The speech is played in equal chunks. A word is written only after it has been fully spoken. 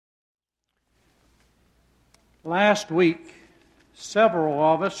Last week, several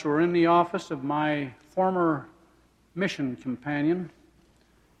of us were in the office of my former mission companion,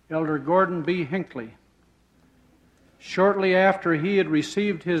 Elder Gordon B. Hinckley, shortly after he had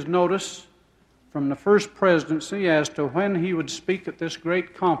received his notice from the First Presidency as to when he would speak at this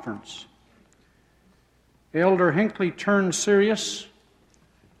great conference. Elder Hinckley turned serious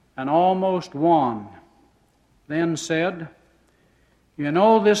and almost wan, then said, "You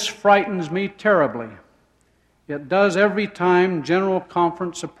know, this frightens me terribly. It does every time General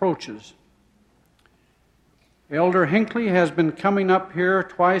Conference approaches." Elder Hinckley has been coming up here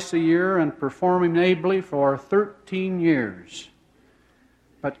twice a year and performing ably for 13 years.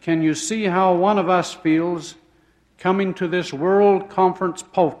 But can you see how one of us feels coming to this World Conference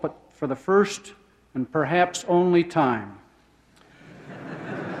pulpit for the first and perhaps only time?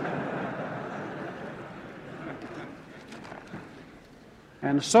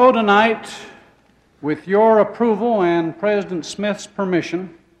 And so tonight, with your approval and President Smith's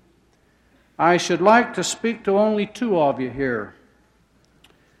permission, I should like to speak to only two of you here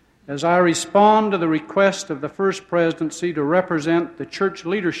as I respond to the request of the First Presidency to represent the Church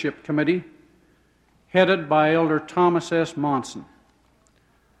Leadership Committee headed by Elder Thomas S. Monson.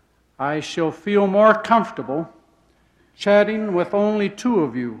 I shall feel more comfortable chatting with only two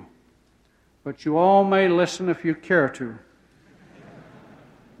of you, but you all may listen if you care to.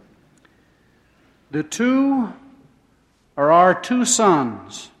 The two are our two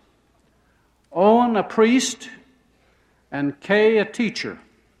sons, Owen, a priest, and Kay, a teacher.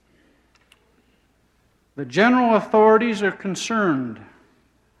 The general authorities are concerned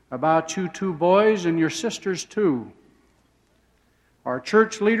about you two boys and your sisters too. Our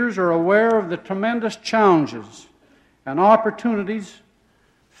church leaders are aware of the tremendous challenges and opportunities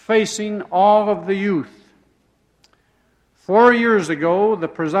facing all of the youth. 4 years ago, the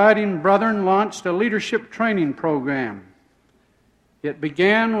presiding brethren launched a leadership training program. It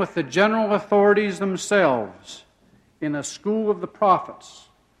began with the general authorities themselves in a school of the prophets,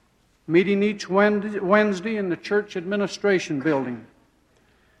 meeting each Wednesday in the church administration building.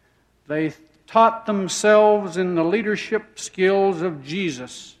 They taught themselves in the leadership skills of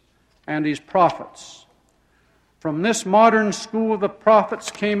Jesus and his prophets. From this modern school of the prophets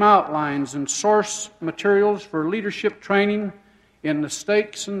came outlines and source materials for leadership training in the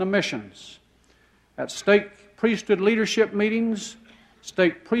stakes and the missions. At stake priesthood leadership meetings,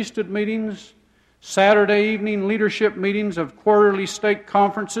 stake priesthood meetings, Saturday evening leadership meetings of quarterly stake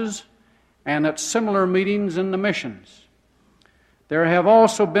conferences, and at similar meetings in the missions. There have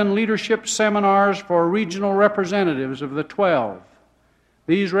also been leadership seminars for regional representatives of the 12.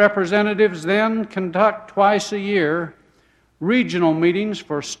 These representatives then conduct twice a year regional meetings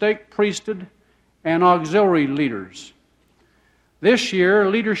for stake priesthood and auxiliary leaders. This year,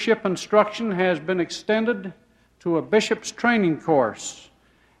 leadership instruction has been extended to a bishop's training course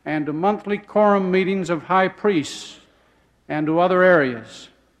and to monthly quorum meetings of high priests and to other areas.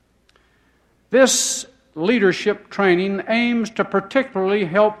 This leadership training aims to particularly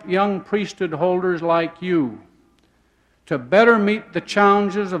help young priesthood holders like you to better meet the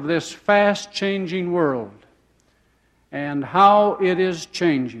challenges of this fast-changing world and how it is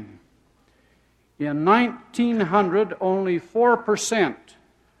changing. In 1900, only 4%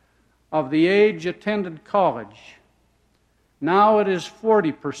 of the age attended college. Now it is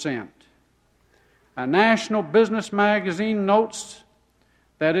 40%. A national business magazine notes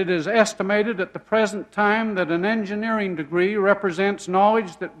that it is estimated at the present time that an engineering degree represents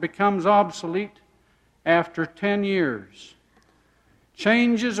knowledge that becomes obsolete after 10 years.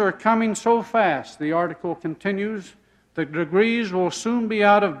 Changes are coming so fast, the article continues, the degrees will soon be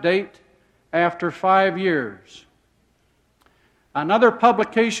out of date after 5 years. Another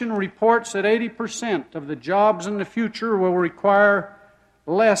publication reports that 80% of the jobs in the future will require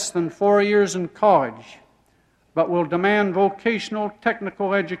less than 4 years in college, but will demand vocational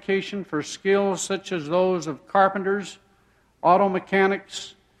technical education for skills such as those of carpenters, auto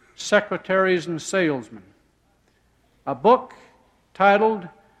mechanics, secretaries, and salesmen. A book titled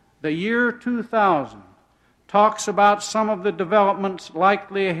The Year 2000 talks about some of the developments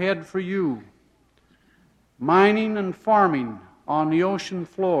likely ahead for you. Mining and farming on the ocean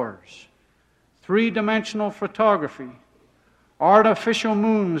floors, three-dimensional photography, artificial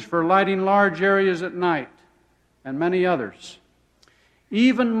moons for lighting large areas at night, and many others.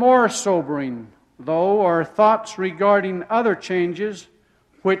 Even more sobering, though, are thoughts regarding other changes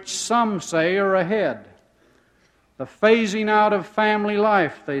which some say are ahead. The phasing out of family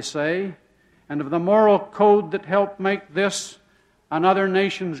life, they say, and of the moral code that helped make this and other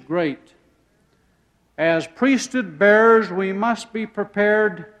nations great. As priesthood bearers, we must be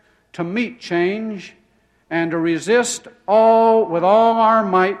prepared to meet change and to resist with all our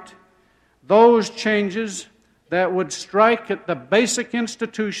might those changes that would strike at the basic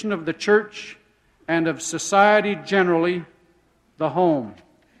institution of the church and of society generally, the home.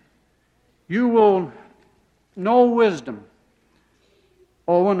 You will know wisdom,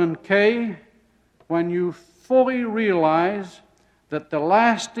 Owen and Kay, when you fully realize that the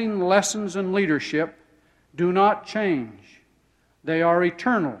lasting lessons in leadership do not change. They are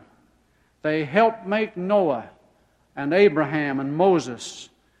eternal. They help make Noah and Abraham and Moses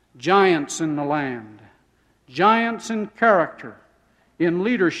giants in the land, giants in character, in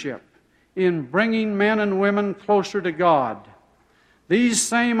leadership, in bringing men and women closer to God. These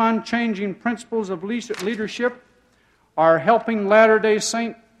same unchanging principles of leadership are helping Latter-day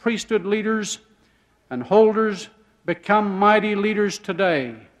Saint priesthood leaders and holders become mighty leaders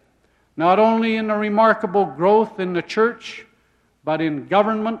today, not only in the remarkable growth in the church, but in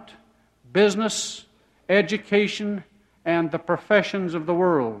government, business, education, and the professions of the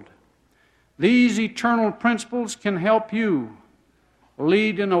world. These eternal principles can help you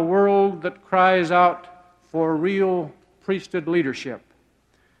lead in a world that cries out for real priesthood leadership.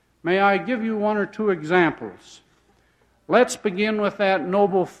 May I give you one or two examples? Let's begin with that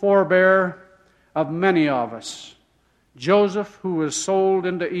noble forebear of many of us, Joseph, who was sold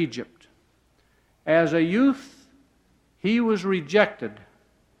into Egypt. As a youth, he was rejected.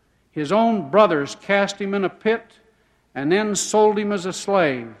 His own brothers cast him in a pit and then sold him as a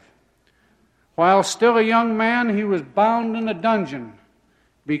slave. While still a young man, he was bound in a dungeon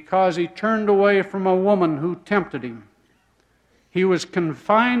because he turned away from a woman who tempted him. He was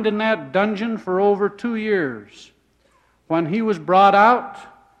confined in that dungeon for over 2 years. When he was brought out,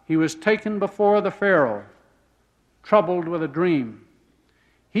 he was taken before the Pharaoh, troubled with a dream.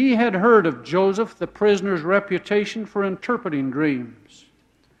 He had heard of Joseph, the prisoner's reputation for interpreting dreams.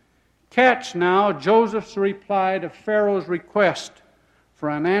 Catch now Joseph's reply to Pharaoh's request for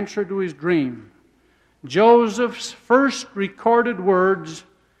an answer to his dream. Joseph's first recorded words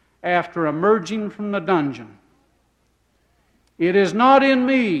after emerging from the dungeon. "It is not in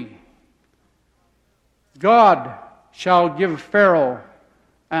me. God shall give Pharaoh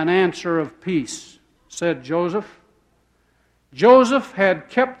an answer of peace," said Joseph. Joseph had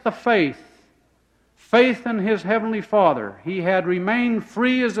kept the faith in his heavenly Father. He had remained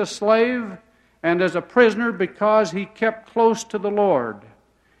free as a slave and as a prisoner because he kept close to the Lord.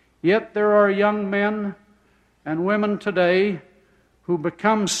 Yet there are young men and women today who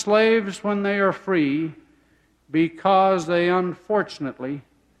become slaves when they are free because they unfortunately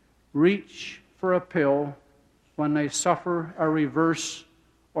reach for a pill when they suffer a reverse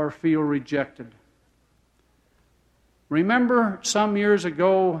or feel rejected. Remember some years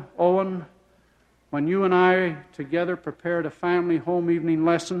ago, Owen, when you and I together prepared a family home evening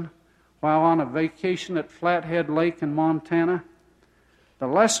lesson while on a vacation at Flathead Lake in Montana? The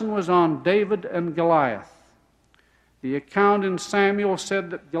lesson was on David and Goliath. The account in Samuel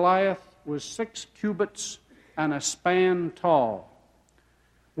said that Goliath was 6 cubits and a span tall.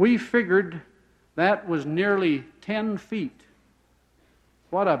 We figured that was nearly 10 feet.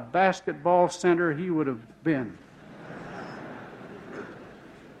 What a basketball center he would have been.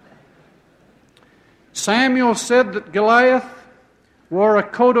 Samuel said that Goliath wore a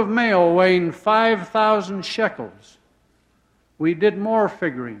coat of mail weighing 5,000 shekels. We did more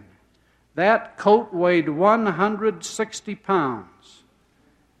figuring. That coat weighed 160 pounds.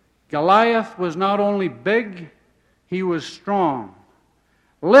 Goliath was not only big, he was strong.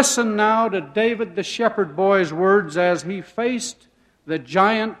 Listen now to David the shepherd boy's words as he faced the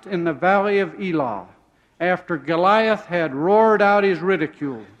giant in the valley of Elah after Goliath had roared out his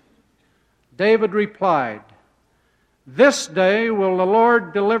ridicule. David replied, "This day will the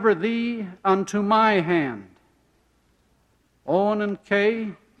Lord deliver thee unto my hand." Owen and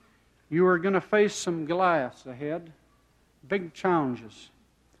Kay, you are going to face some Goliaths ahead, big challenges.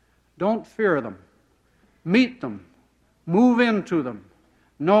 Don't fear them. Meet them. Move into them,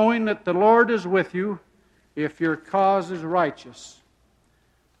 knowing that the Lord is with you if your cause is righteous.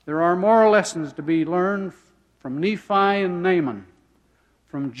 There are more lessons to be learned from Nephi and Naaman,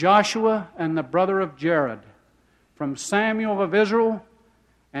 from Joshua and the brother of Jared, from Samuel of Israel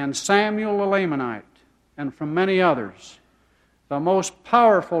and Samuel the Lamanite, and from many others. The most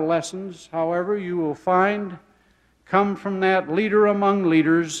powerful lessons, however, you will find come from that leader among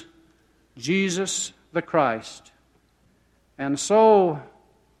leaders, Jesus the Christ. And so,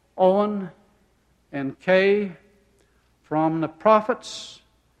 Owen and Kay, from the prophets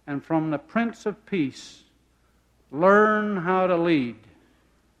and from the Prince of Peace, learn how to lead,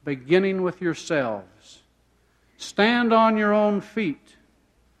 beginning with yourselves. Stand on your own feet.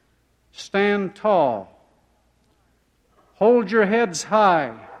 Stand tall. Hold your heads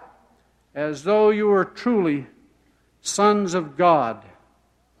high as though you were truly sons of God,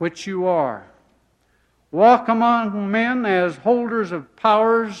 which you are. Walk among men as holders of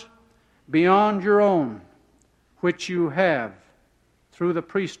powers beyond your own, which you have through the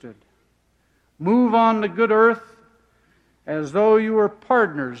priesthood. Move on the good earth as though you were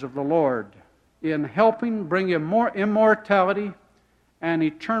partners of the Lord in helping bring immortality and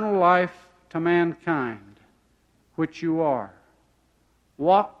eternal life to mankind, which you are.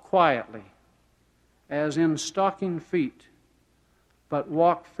 Walk quietly, as in stocking feet, but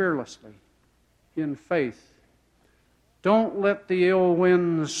walk fearlessly in faith. Don't let the ill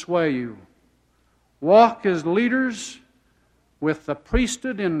winds sway you. Walk as leaders with the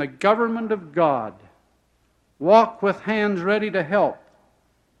priesthood in the government of God. Walk with hands ready to help,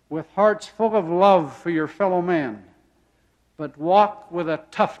 with hearts full of love for your fellow man, but walk with a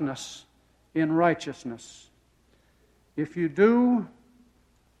toughness in righteousness. If you do,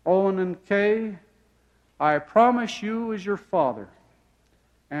 Owen and Kay, I promise you as your father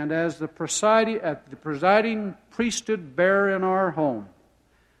and as the presiding priesthood bearer in our home,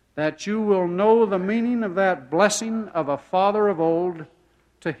 that you will know the meaning of that blessing of a father of old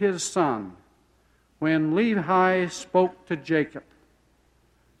to his son when Lehi spoke to Jacob.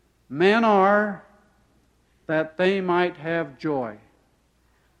 Men are that they might have joy.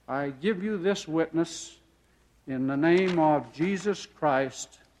 I give you this witness in the name of Jesus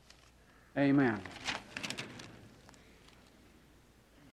Christ. Amen.